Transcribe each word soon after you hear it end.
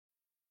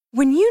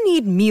When you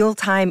need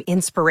mealtime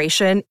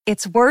inspiration,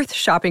 it's worth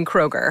shopping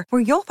Kroger,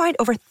 where you'll find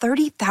over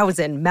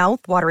 30,000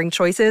 mouth-watering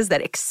choices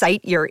that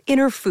excite your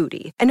inner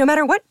foodie. And no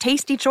matter what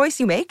tasty choice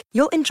you make,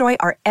 you'll enjoy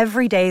our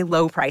everyday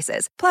low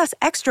prices, plus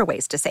extra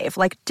ways to save,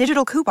 like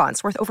digital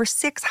coupons worth over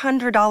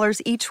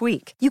 $600 each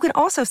week. You can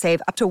also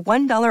save up to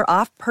 $1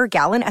 off per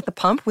gallon at the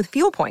pump with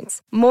fuel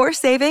points. More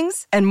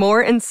savings and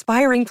more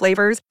inspiring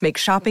flavors make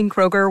shopping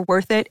Kroger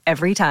worth it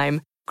every time.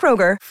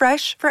 Kroger,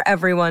 fresh for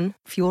everyone.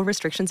 Fuel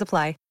restrictions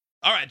apply.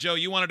 All right, Joe,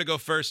 you wanted to go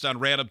first on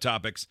random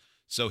topics,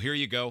 so here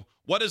you go.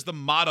 What is the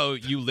motto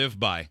you live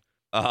by?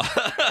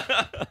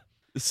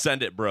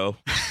 Send it, bro.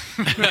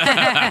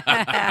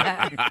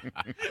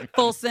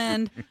 Full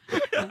send.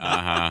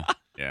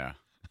 Yeah.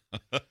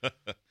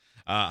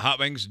 Hot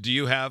Wings, do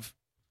you have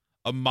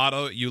a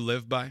motto you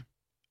live by?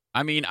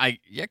 I mean,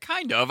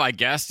 kind of, I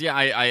guess. Yeah,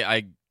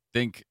 I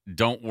think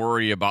don't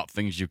worry about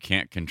things you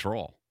can't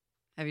control.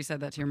 Have you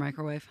said that to your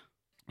microwave?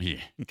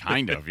 Yeah,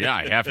 kind of. Yeah,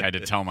 I have had to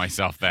tell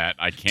myself that.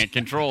 I can't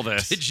control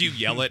this. Did you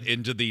yell it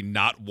into the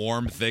not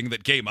warm thing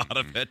that came out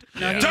of it?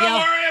 No, Don't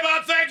worry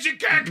about things you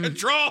can't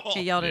control.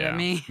 He yelled it at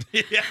me.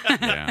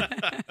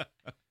 Yeah.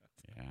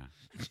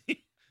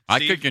 I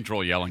could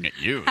control yelling at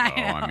you, though.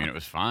 I mean, it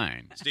was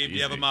fine. Steve, do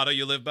you have a motto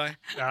you live by?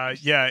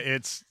 Yeah,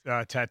 it's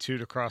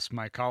tattooed across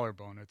my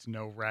collarbone. It's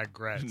no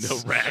regrets. No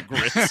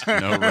regrets.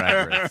 No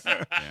regrets.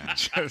 Yeah.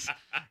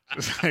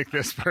 Just like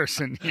this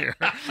person here.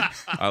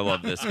 I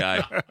love this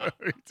guy.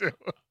 Me too.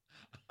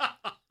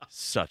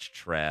 Such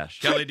trash.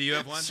 Kelly, do you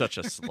have one? Such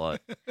a slut.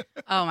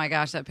 Oh my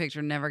gosh, that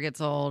picture never gets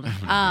old.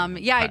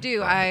 Yeah, I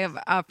do. I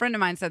have a friend of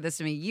mine said this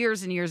to me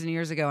years and years and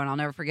years ago, and I'll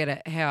never forget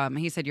it.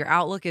 He said, "Your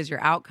outlook is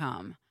your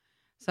outcome."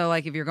 So,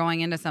 like, if you're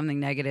going into something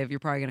negative, you're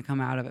probably going to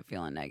come out of it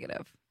feeling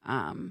negative.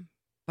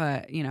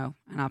 But, you know,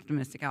 an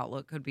optimistic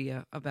outlook could be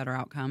a better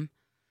outcome.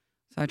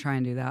 So I try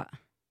and do that.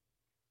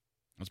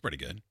 That's pretty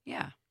good.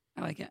 Yeah,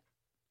 I like it.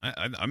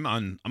 I'm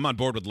on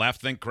board with laugh,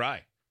 think,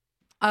 cry.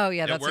 Oh,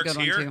 yeah, that's it works a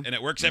good here, one, too. and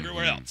it works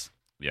everywhere else.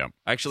 Yeah.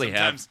 I actually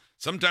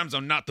Sometimes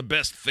I'm not the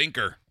best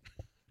thinker,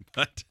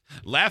 but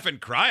laugh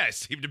and cry I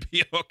seem to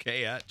be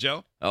okay at.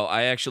 Joe? Oh,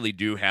 I actually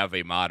do have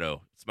a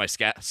motto. It's my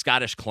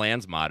Scottish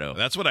Clans motto.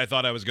 That's what I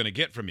thought I was going to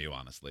get from you,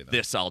 honestly. Though.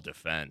 This I'll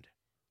defend.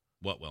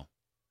 What will?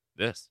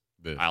 This.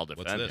 I'll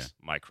What's defend this?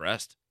 my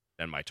crest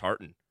and my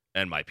tartan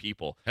and my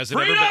people. Has it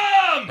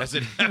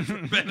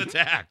ever been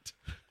attacked?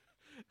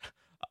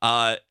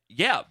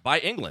 Yeah, by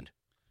England.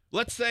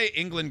 Let's say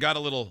England got a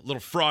little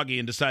froggy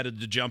and decided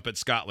to jump at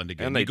Scotland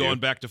again. And they you going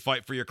do. back to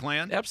fight for your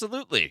clan?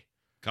 Absolutely.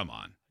 Come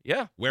on.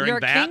 Yeah. Wearing You're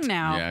a that? king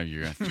now. Yeah,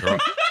 you're going to throw.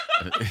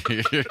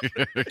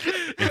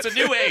 It's a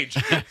new age.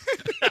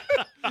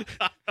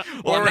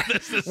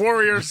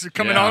 Warriors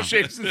come in all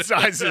shapes and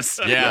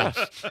sizes. Yeah.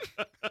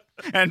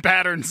 And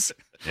patterns.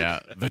 Yeah.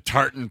 The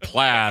tartan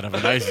plaid of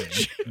a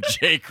nice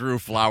J. Crew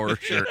flower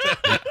shirt.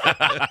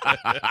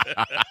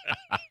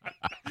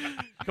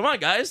 Come on,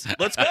 guys.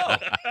 Let's go.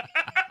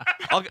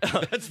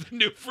 That's the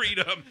new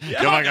freedom.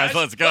 Come on, guys.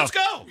 Let's go. Let's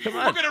go. Come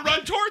on. We're going to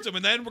run towards them,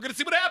 and then we're going to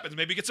see what happens.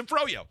 Maybe get some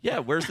froyo. Yeah,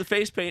 where's the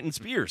face paint and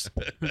spears?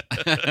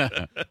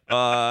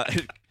 Got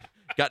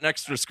an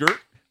extra skirt?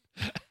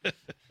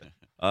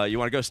 You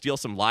want to go steal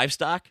some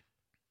livestock?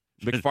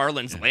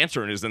 McFarlane's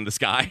lantern is in the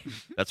sky.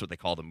 That's what they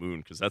call the moon,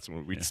 because that's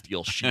when we'd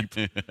steal sheep.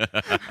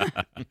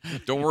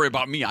 Don't worry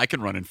about me. I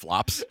can run in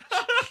flops.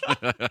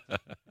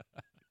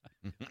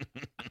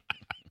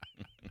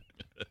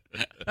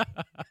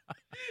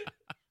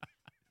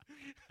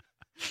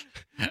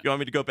 You want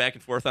me to go back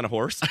and forth on a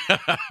horse?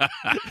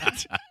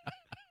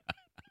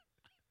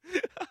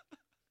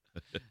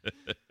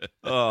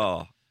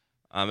 Oh,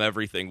 I'm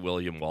everything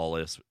William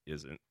Wallace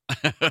isn't,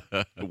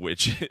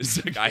 which is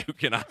a guy who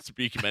cannot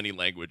speak many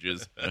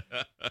languages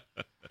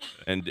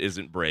and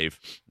isn't brave.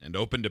 And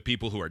open to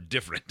people who are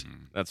different.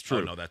 That's true.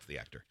 Oh, no, that's the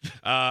actor.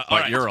 But all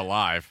right. you're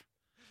alive.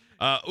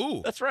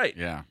 Ooh. That's right.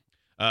 Yeah.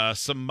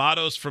 Some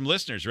mottos from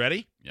listeners.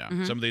 Ready? Yeah.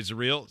 Mhm. Some of these are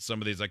real.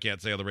 Some of these I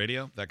can't say on the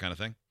radio. That kind of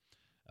thing.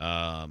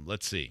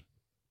 Let's see.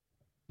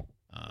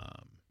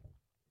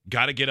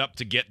 Got to get up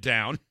to get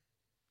down.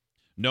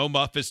 No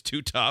muff is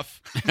too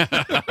tough.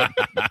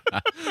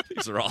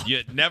 These are all.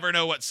 You never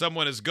know what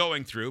someone is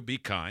going through. Be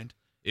kind.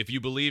 If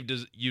you believe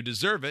you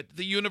deserve it,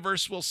 the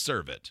universe will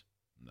serve it.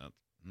 No.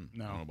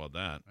 I don't know about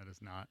that. That is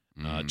not.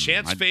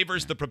 Chance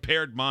favors the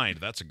prepared mind.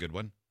 That's a good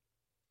one.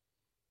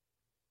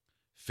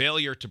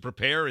 Failure to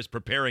prepare is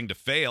preparing to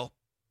fail.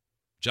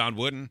 John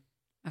Wooden.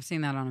 I've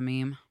seen that on a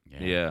meme.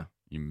 Yeah.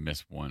 You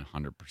miss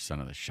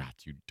 100% of the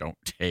shots you don't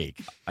take.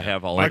 I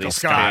have all Michael of these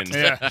Scott.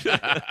 skins.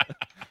 Yeah.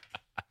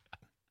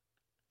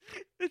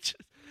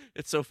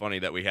 It's so funny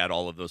that we had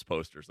all of those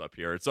posters up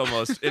here. It's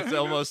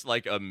almost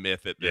like a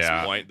myth at this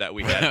point that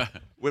we had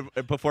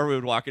before we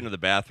would walk into the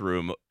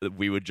bathroom,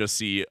 we would just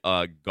see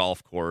a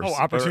golf course. Oh,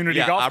 Opportunity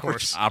Golf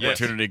Course.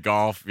 Opportunity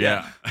golf.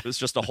 Yeah. It was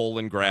just a hole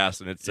in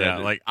grass, and it said, Yeah,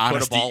 like put a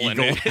Honesty ball in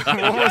Eagle. it.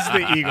 What was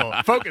the eagle?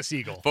 Focus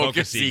Eagle.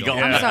 Focus Eagle.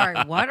 I'm sorry.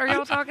 What are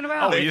y'all talking Oh,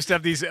 about? we used to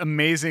have these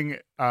amazing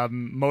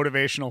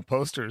motivational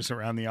posters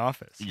around the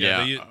office.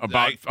 Yeah, Yeah,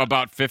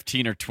 about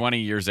 15 or 20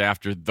 years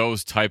after,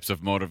 those types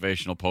of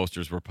motivational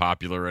posters were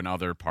popular in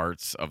other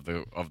parts of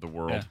the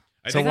world. Yeah.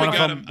 I So think one we of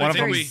got them- him. one I of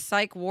think them- Very we.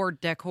 psych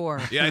ward decor.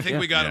 Yeah, I think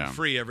we got Yeah. him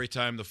free every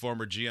time the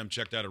former GM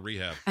checked out of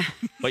rehab.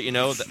 But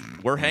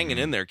we're hanging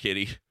in there,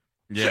 Kitty.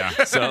 Yeah.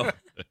 So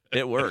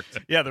it worked.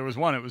 Yeah, there was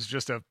one. It was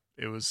a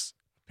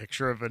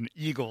picture of an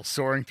eagle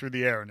soaring through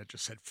the air, and it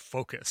just said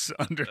 "focus"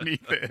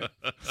 underneath it.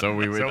 So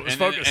we would, So it was and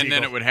Focus then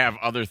Eagle. it would have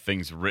other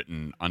things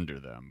written under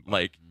them.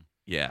 Like,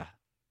 yeah,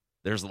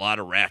 there's a lot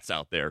of rats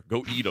out there.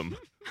 Go eat them.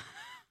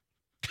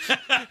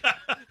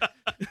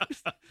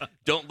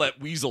 Don't let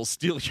weasels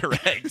steal your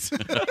eggs.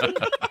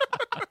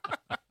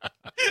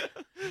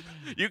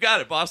 You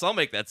got it, boss. I'll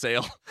make that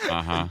sale.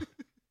 Uh huh.